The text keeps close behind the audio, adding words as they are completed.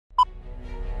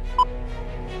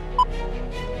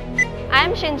I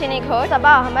am Shinjini Ghosh,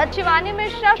 Sabah Ahmed, Shivani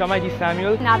Mishra, Shamaji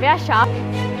Samuel, Navya Shah,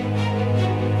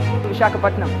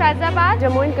 Visakhapatnam, Faizabad,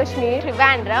 Jammu and Kashmir,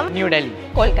 Trivandrum, New Delhi,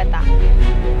 Kolkata.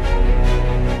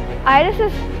 IISER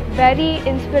is very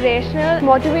inspirational,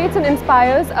 motivates and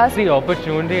inspires us. the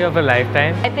opportunity of a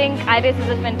lifetime. I think IISER is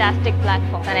a fantastic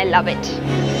platform and I love it.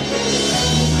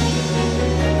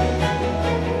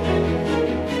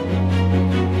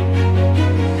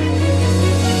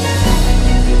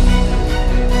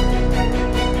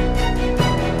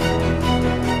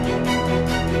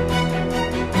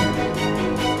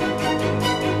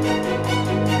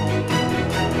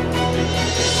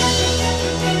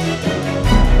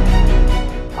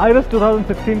 IISER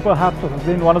 2016 perhaps has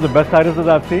been one of the best IISERs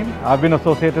I've seen. I've been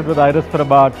associated with IISER for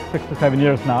about 6 to 7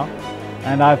 years now,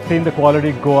 and I've seen the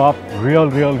quality go up real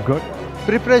good.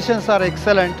 Preparations are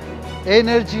excellent,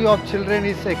 energy of children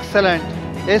is excellent,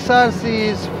 SRC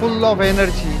is full of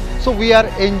energy. So we are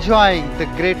enjoying the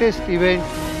greatest event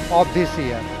of this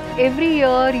year. Every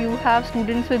year you have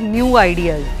students with new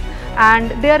ideas and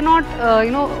they are not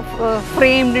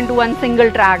framed into one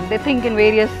single track. They think in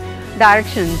various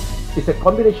directions. It's a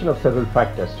combination of several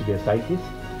factors to be a scientist,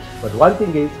 but one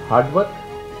thing is hard work,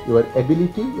 your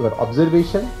ability, your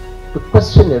observation to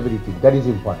question everything, that is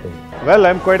important. Well,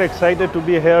 I'm quite excited to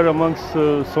be here amongst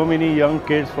so many young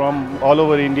kids from all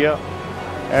over India,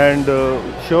 and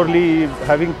surely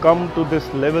having come to this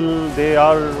level, they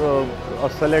are a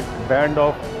select band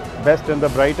of best and the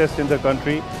brightest in the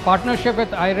country. Partnership with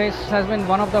IISER has been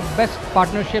one of the best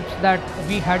partnerships that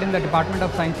we had in the Department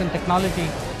of Science and Technology.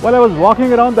 While I was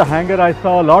walking around the hangar, I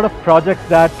saw a lot of projects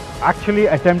that actually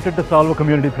attempted to solve a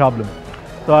community problem.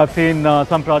 So I've seen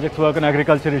some projects work on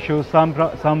agriculture issues,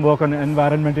 some work on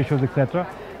environment issues, etc.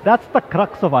 That's the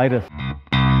crux of IISER.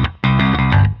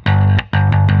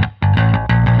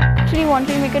 Actually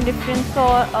wanted to make a difference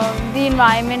for the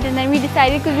environment, and then we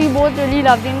decided, because we both really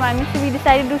love the environment, so we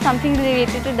decided to do something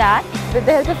related to that. With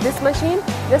the help of this machine,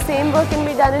 the same work can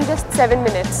be done in just 7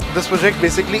 minutes. This project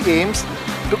basically aims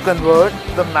to convert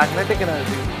the magnetic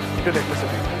energy into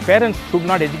electricity. Parents should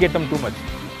not educate them too much.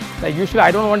 Like usually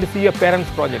I don't want to see a parent's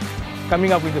project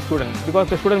coming up with the student, because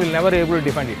the student will never be able to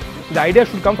defend it. The idea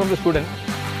should come from the student.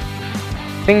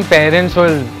 I think parents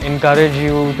will encourage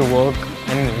you to work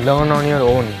and learn on your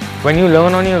own. When you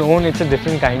learn on your own, it's a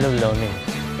different kind of learning.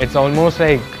 It's almost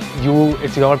like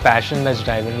it's your passion that's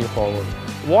driving you forward.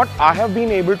 What I have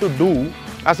been able to do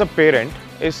as a parent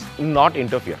is not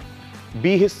interfere.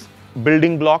 Be his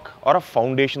building block or a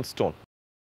foundation stone.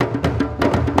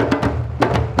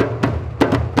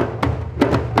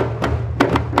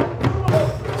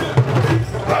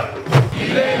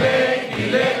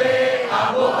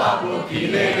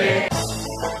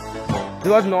 It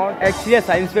was not actually a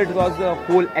science fair, it was a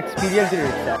whole experience in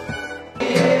itself.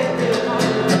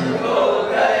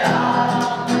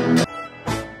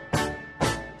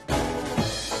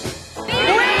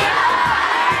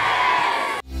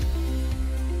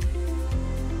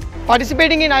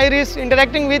 Participating in IISER,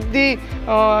 interacting with the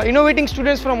innovating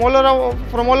students from all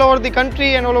over the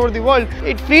country and all over the world,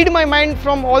 it freed my mind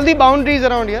from all the boundaries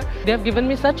around here. They have given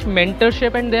me such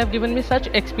mentorship and they have given me such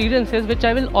experiences which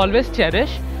I will always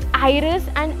cherish.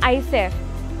 IISER and IISER,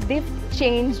 they've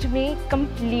changed me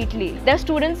completely. There are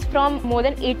students from more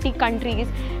than 80 countries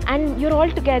and you're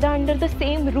all together under the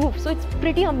same roof, so it's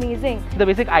pretty amazing. The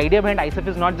basic idea behind IISER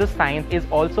is not just science, is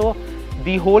also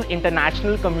the whole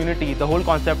international community, the whole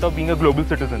concept of being a global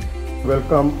citizen.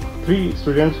 Welcome 3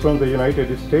 students from the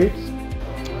United States.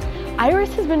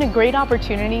 IISER has been a great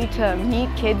opportunity to meet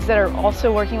kids that are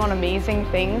also working on amazing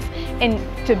things and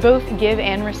to both give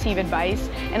and receive advice.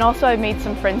 And also I've made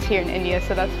some friends here in India,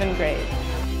 so that's been great.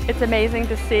 It's amazing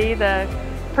to see the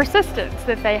persistence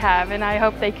that they have, and I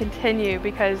hope they continue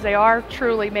because they are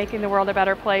truly making the world a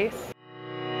better place.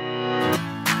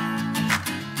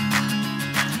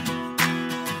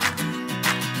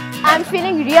 I'm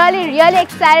feeling really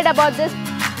excited about this.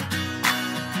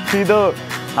 See the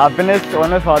happiness on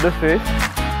my father's face.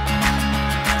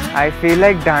 I feel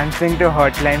like dancing to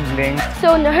Hotline Bling.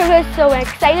 So nervous, so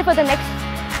excited for the next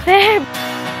step.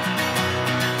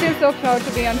 I feel so proud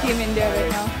to be on Team India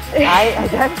right now.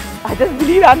 I just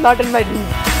believe I'm not in my dream.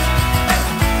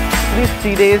 These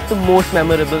 3 days, the most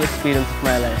memorable experience of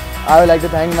my life. I would like to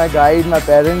thank my guide, my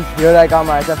parents. Here I come,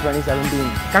 IISER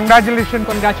 2017. Congratulations,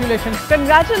 congratulations.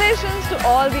 Congratulations to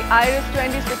all the IISER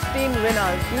 2016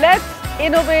 winners. Let's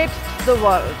innovate the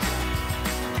world.